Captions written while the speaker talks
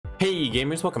Hey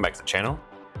gamers, welcome back to the channel.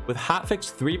 With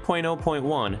Hotfix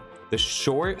 3.0.1, the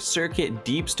short circuit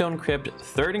deepstone crypt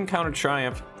third encounter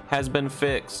triumph has been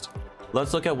fixed.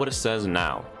 Let's look at what it says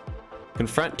now.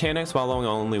 Confront Taniks while allowing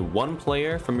only one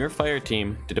player from your fire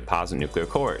team to deposit nuclear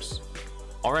cores.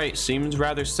 Alright, seems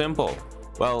rather simple.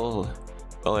 Well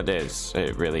it is.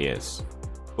 It really is.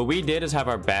 What we did is have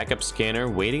our backup scanner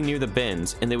waiting near the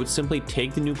bins, and they would simply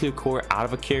take the nuclear core out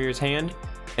of a carrier's hand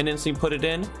and instantly put it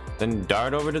in, then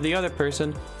dart over to the other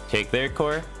person, take their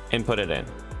core, and put it in.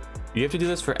 You have to do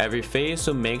this for every phase,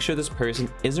 so make sure this person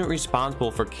isn't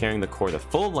responsible for carrying the core the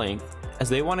full length, as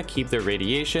they want to keep their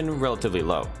radiation relatively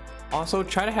low. Also,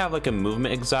 try to have like a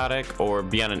movement exotic or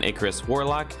be on an Icarus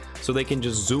Warlock so they can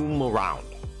just zoom around.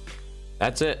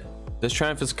 That's it. This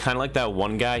triumph is kind of like that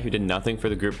one guy who did nothing for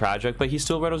the group project, but he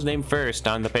still wrote his name first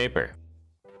on the paper.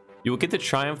 You will get the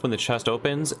triumph when the chest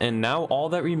opens, and now all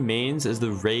that remains is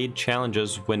the raid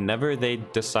challenges whenever they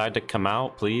decide to come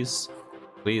out. Please,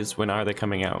 when are they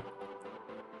coming out?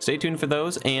 Stay tuned for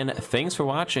those, and thanks for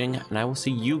watching, and I will see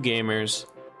you gamers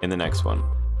in the next one.